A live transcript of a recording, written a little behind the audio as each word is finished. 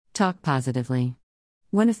Talk positively.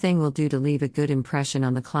 One thing will do to leave a good impression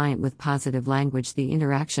on the client with positive language, the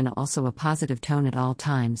interaction also a positive tone at all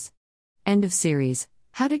times. End of series.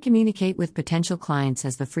 How to communicate with potential clients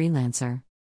as the freelancer.